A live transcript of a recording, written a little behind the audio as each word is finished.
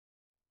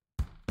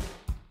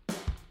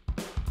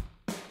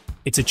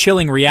It's a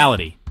chilling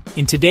reality.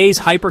 In today's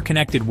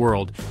hyper-connected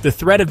world, the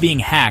threat of being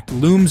hacked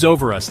looms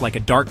over us like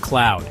a dark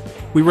cloud.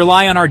 We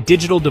rely on our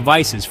digital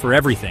devices for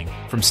everything,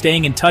 from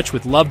staying in touch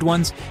with loved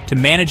ones to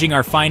managing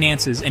our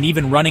finances and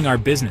even running our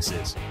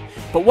businesses.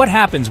 But what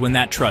happens when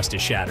that trust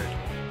is shattered?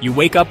 You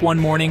wake up one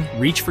morning,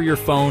 reach for your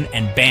phone,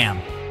 and bam,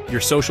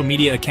 your social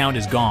media account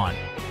is gone.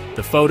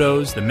 The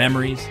photos, the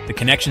memories, the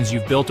connections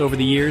you've built over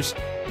the years,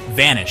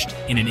 vanished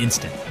in an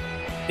instant.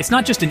 It's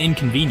not just an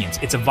inconvenience,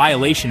 it's a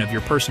violation of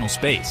your personal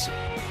space.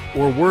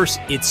 Or worse,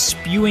 it's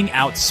spewing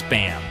out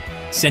spam,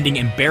 sending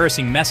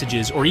embarrassing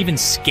messages, or even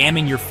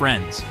scamming your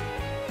friends.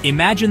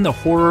 Imagine the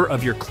horror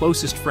of your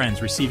closest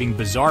friends receiving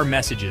bizarre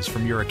messages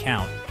from your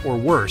account, or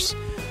worse,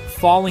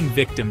 falling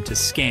victim to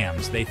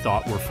scams they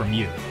thought were from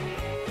you.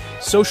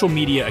 Social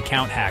media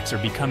account hacks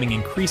are becoming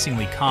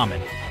increasingly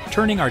common,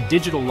 turning our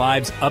digital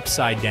lives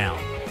upside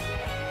down.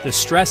 The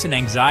stress and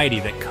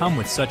anxiety that come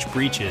with such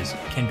breaches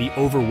can be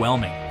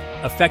overwhelming,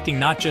 affecting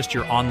not just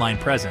your online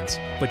presence,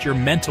 but your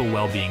mental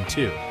well-being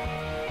too.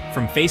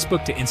 From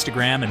Facebook to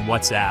Instagram and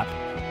WhatsApp,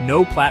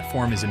 no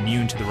platform is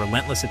immune to the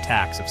relentless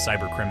attacks of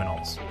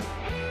cybercriminals.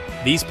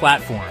 These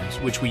platforms,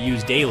 which we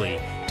use daily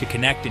to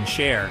connect and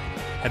share,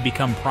 have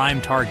become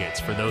prime targets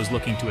for those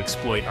looking to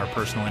exploit our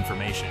personal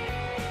information.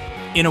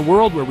 In a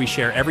world where we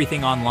share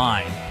everything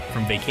online,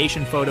 from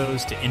vacation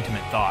photos to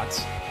intimate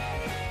thoughts,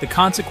 the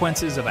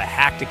consequences of a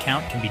hacked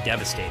account can be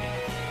devastating.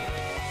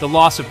 The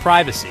loss of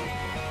privacy,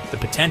 the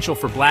potential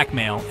for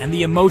blackmail, and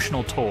the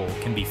emotional toll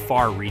can be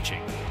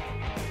far-reaching.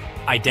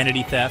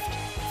 Identity theft,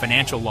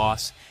 financial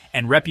loss,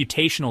 and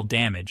reputational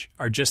damage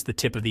are just the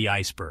tip of the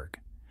iceberg.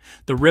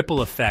 The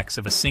ripple effects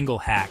of a single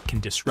hack can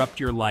disrupt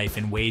your life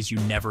in ways you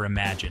never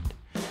imagined,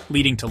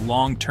 leading to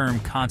long-term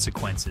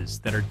consequences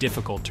that are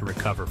difficult to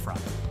recover from.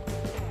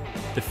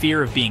 The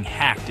fear of being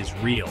hacked is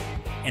real,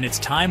 and it's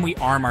time we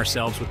arm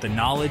ourselves with the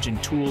knowledge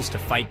and tools to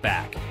fight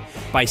back.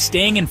 By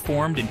staying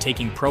informed and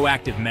taking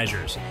proactive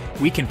measures,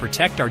 we can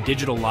protect our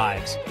digital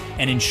lives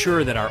and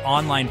ensure that our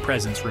online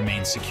presence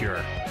remains secure.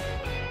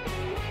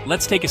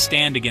 Let's take a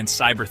stand against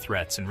cyber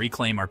threats and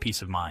reclaim our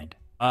peace of mind.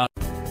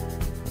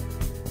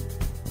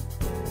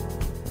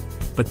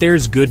 But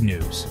there's good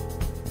news.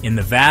 In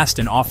the vast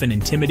and often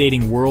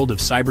intimidating world of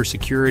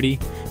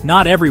cybersecurity,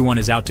 not everyone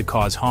is out to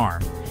cause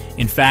harm.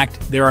 In fact,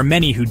 there are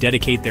many who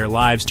dedicate their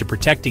lives to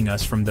protecting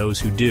us from those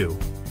who do.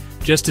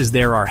 Just as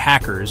there are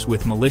hackers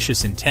with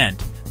malicious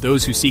intent,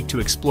 those who seek to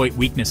exploit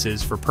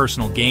weaknesses for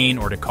personal gain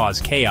or to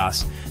cause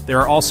chaos, there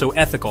are also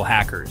ethical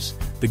hackers,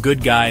 the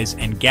good guys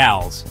and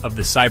gals of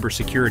the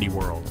cybersecurity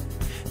world.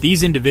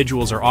 These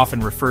individuals are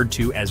often referred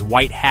to as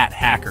white hat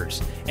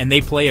hackers, and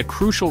they play a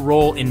crucial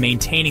role in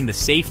maintaining the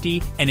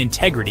safety and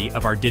integrity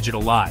of our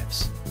digital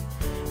lives.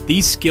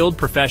 These skilled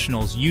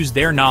professionals use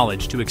their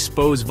knowledge to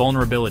expose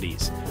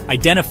vulnerabilities,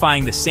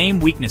 identifying the same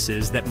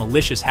weaknesses that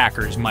malicious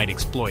hackers might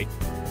exploit.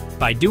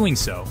 By doing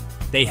so,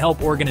 they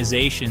help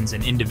organizations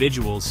and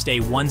individuals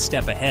stay one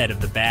step ahead of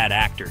the bad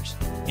actors,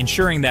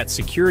 ensuring that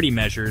security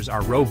measures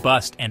are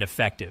robust and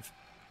effective.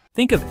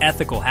 Think of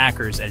ethical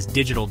hackers as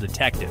digital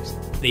detectives.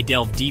 They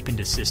delve deep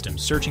into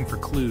systems, searching for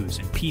clues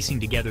and piecing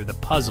together the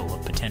puzzle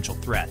of potential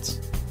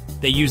threats.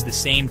 They use the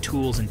same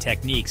tools and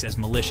techniques as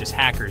malicious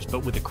hackers,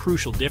 but with a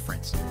crucial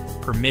difference: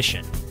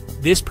 permission.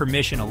 This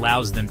permission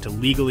allows them to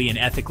legally and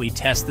ethically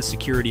test the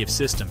security of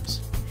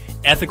systems.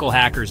 Ethical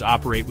hackers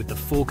operate with the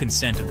full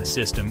consent of the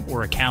system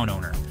or account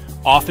owner,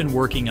 often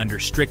working under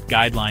strict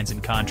guidelines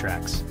and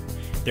contracts.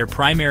 Their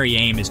primary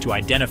aim is to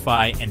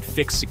identify and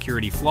fix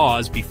security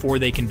flaws before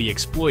they can be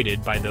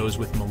exploited by those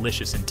with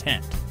malicious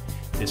intent.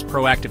 This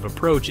proactive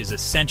approach is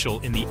essential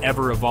in the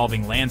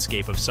ever-evolving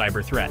landscape of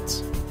cyber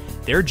threats.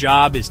 Their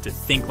job is to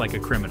think like a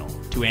criminal,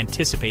 to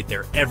anticipate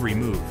their every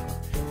move.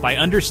 By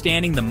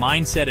understanding the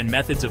mindset and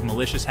methods of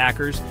malicious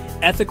hackers,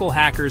 ethical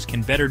hackers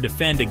can better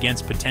defend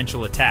against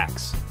potential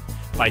attacks.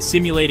 By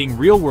simulating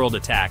real-world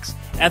attacks,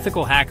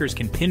 ethical hackers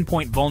can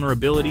pinpoint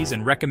vulnerabilities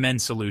and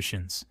recommend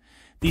solutions.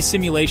 These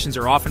simulations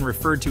are often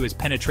referred to as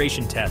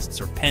penetration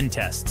tests or pen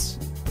tests.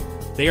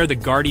 They are the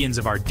guardians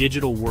of our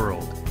digital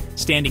world,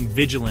 standing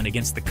vigilant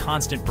against the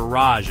constant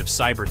barrage of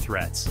cyber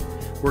threats.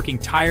 Working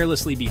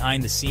tirelessly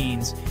behind the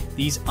scenes,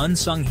 these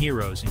unsung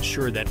heroes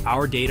ensure that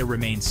our data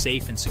remains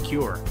safe and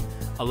secure,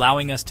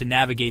 allowing us to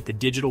navigate the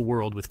digital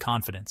world with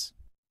confidence.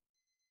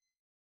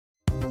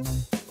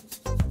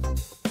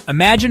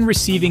 Imagine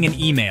receiving an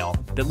email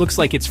that looks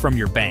like it's from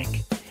your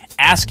bank,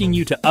 asking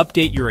you to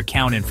update your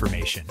account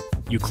information.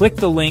 You click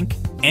the link,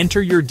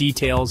 enter your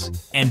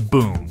details, and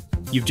boom,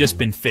 you've just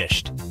been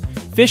phished.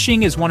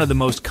 Phishing is one of the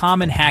most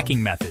common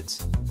hacking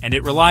methods, and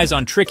it relies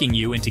on tricking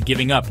you into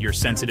giving up your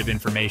sensitive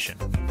information.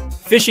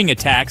 Phishing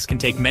attacks can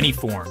take many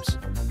forms,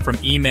 from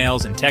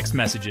emails and text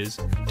messages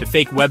to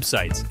fake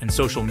websites and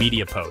social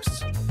media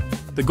posts.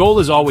 The goal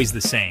is always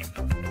the same: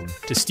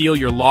 to steal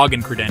your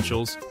login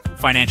credentials,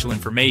 financial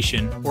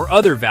information, or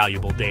other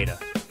valuable data.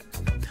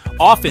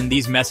 Often,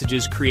 these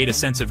messages create a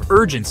sense of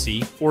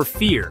urgency or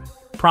fear,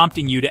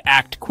 prompting you to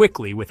act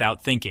quickly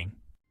without thinking.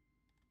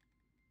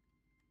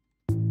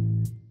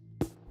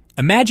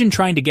 Imagine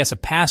trying to guess a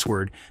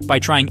password by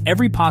trying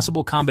every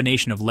possible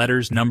combination of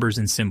letters, numbers,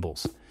 and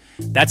symbols.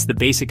 That's the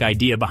basic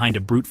idea behind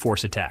a brute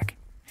force attack.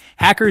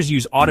 Hackers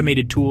use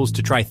automated tools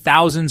to try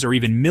thousands or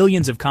even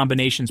millions of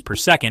combinations per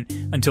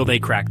second until they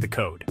crack the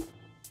code.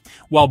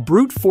 While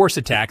brute force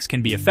attacks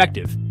can be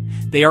effective,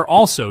 they are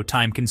also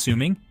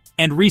time-consuming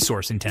and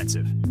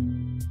resource-intensive.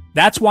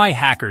 That's why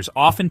hackers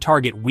often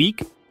target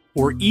weak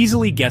or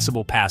easily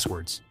guessable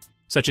passwords,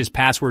 such as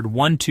password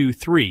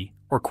 123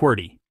 or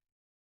QWERTY.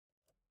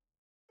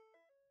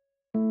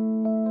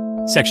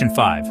 Section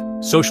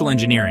 5. Social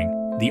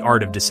Engineering, the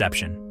Art of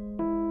Deception.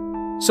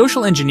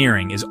 Social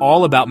engineering is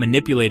all about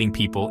manipulating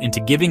people into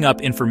giving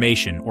up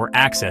information or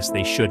access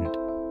they shouldn't.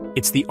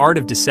 It's the art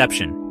of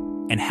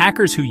deception, and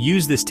hackers who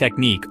use this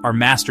technique are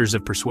masters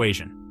of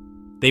persuasion.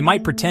 They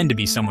might pretend to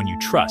be someone you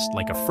trust,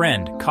 like a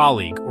friend,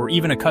 colleague, or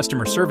even a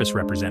customer service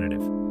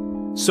representative.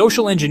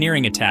 Social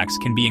engineering attacks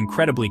can be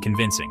incredibly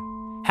convincing.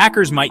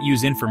 Hackers might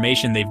use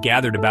information they've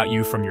gathered about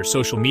you from your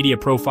social media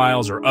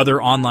profiles or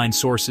other online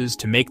sources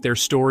to make their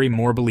story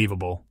more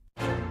believable.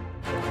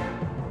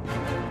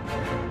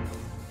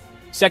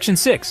 Section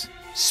 6.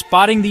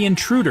 Spotting the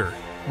intruder.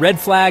 Red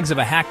flags of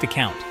a hacked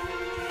account.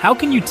 How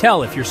can you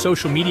tell if your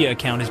social media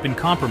account has been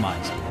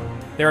compromised?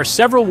 There are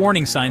several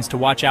warning signs to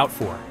watch out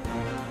for.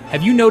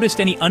 Have you noticed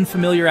any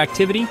unfamiliar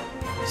activity,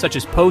 such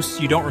as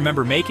posts you don't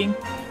remember making,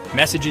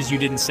 messages you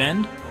didn't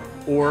send,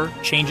 or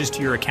changes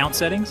to your account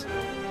settings?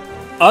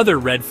 Other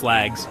red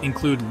flags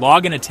include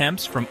login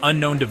attempts from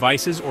unknown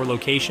devices or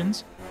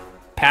locations,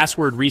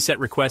 password reset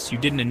requests you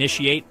didn't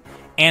initiate,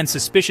 and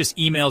suspicious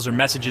emails or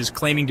messages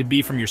claiming to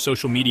be from your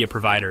social media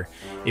provider.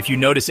 If you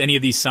notice any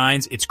of these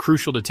signs, it's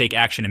crucial to take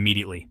action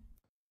immediately.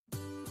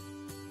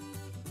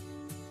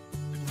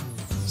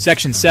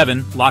 Section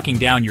 7. Locking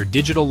down your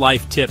digital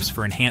life tips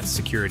for enhanced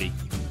security.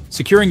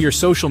 Securing your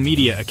social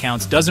media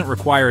accounts doesn't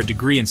require a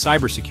degree in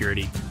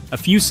cybersecurity. A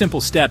few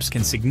simple steps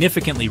can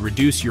significantly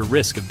reduce your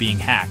risk of being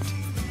hacked.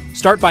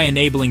 Start by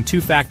enabling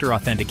two-factor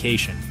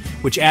authentication,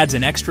 which adds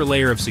an extra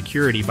layer of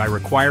security by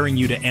requiring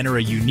you to enter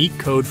a unique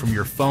code from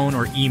your phone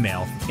or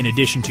email in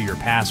addition to your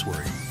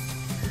password.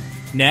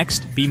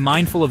 Next, be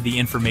mindful of the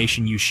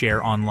information you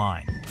share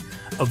online.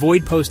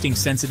 Avoid posting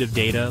sensitive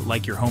data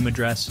like your home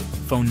address,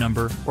 phone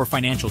number, or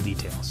financial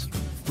details.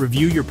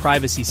 Review your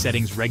privacy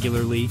settings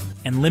regularly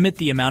and limit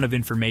the amount of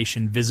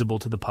information visible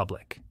to the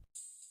public.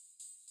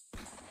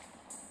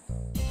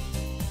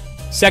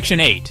 Section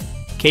 8.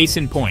 Case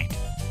in point.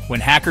 When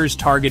hackers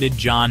targeted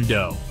John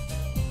Doe.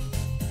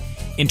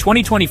 In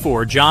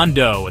 2024, John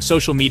Doe, a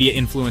social media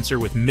influencer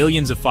with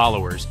millions of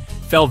followers,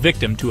 fell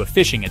victim to a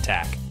phishing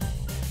attack.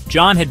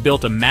 John had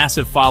built a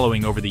massive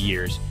following over the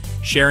years,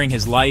 sharing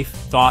his life,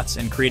 thoughts,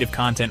 and creative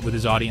content with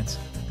his audience.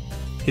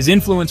 His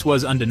influence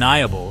was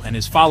undeniable, and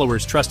his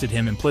followers trusted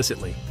him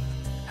implicitly.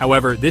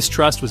 However, this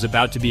trust was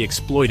about to be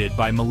exploited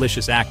by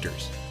malicious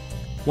actors.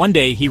 One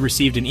day, he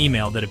received an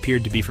email that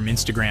appeared to be from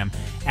Instagram,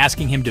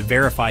 asking him to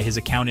verify his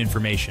account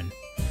information.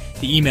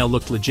 The email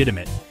looked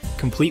legitimate,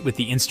 complete with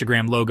the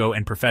Instagram logo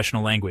and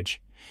professional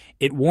language.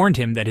 It warned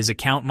him that his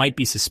account might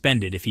be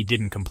suspended if he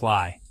didn't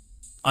comply.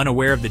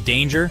 Unaware of the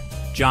danger,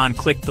 John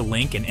clicked the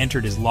link and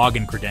entered his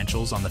login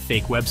credentials on the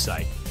fake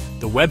website.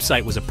 The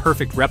website was a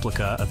perfect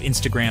replica of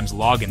Instagram's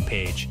login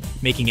page,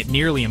 making it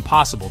nearly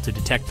impossible to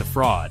detect the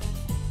fraud.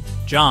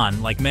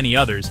 John, like many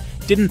others,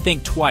 didn't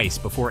think twice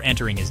before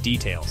entering his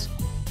details.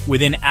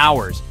 Within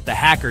hours, the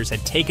hackers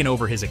had taken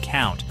over his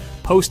account,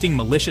 posting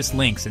malicious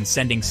links and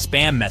sending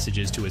spam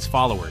messages to his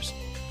followers.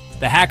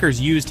 The hackers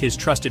used his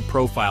trusted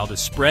profile to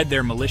spread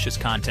their malicious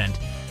content,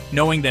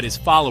 knowing that his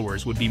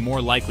followers would be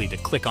more likely to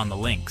click on the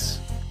links.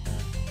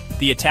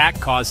 The attack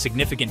caused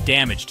significant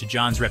damage to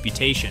John's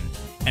reputation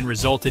and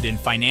resulted in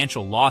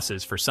financial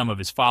losses for some of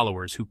his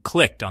followers who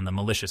clicked on the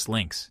malicious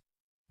links.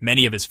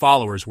 Many of his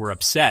followers were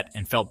upset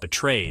and felt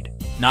betrayed,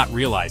 not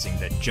realizing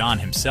that John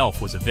himself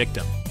was a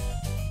victim.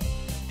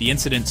 The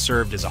incident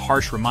served as a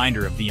harsh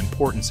reminder of the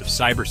importance of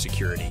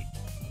cybersecurity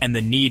and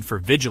the need for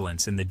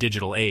vigilance in the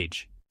digital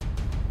age.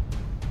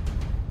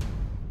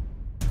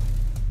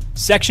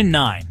 Section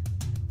 9.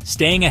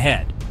 Staying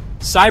ahead.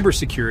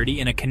 Cybersecurity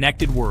in a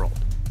connected world.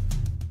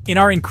 In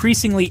our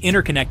increasingly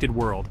interconnected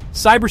world,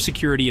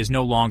 cybersecurity is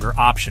no longer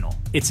optional,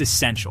 it's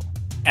essential.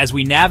 As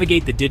we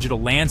navigate the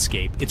digital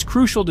landscape, it's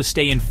crucial to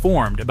stay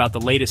informed about the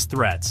latest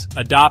threats,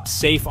 adopt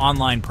safe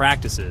online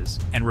practices,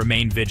 and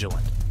remain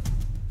vigilant.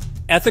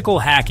 Ethical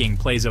hacking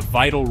plays a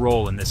vital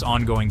role in this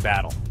ongoing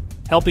battle,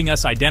 helping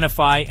us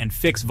identify and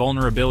fix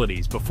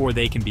vulnerabilities before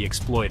they can be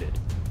exploited.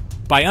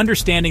 By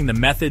understanding the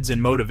methods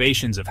and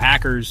motivations of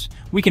hackers,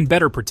 we can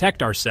better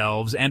protect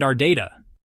ourselves and our data.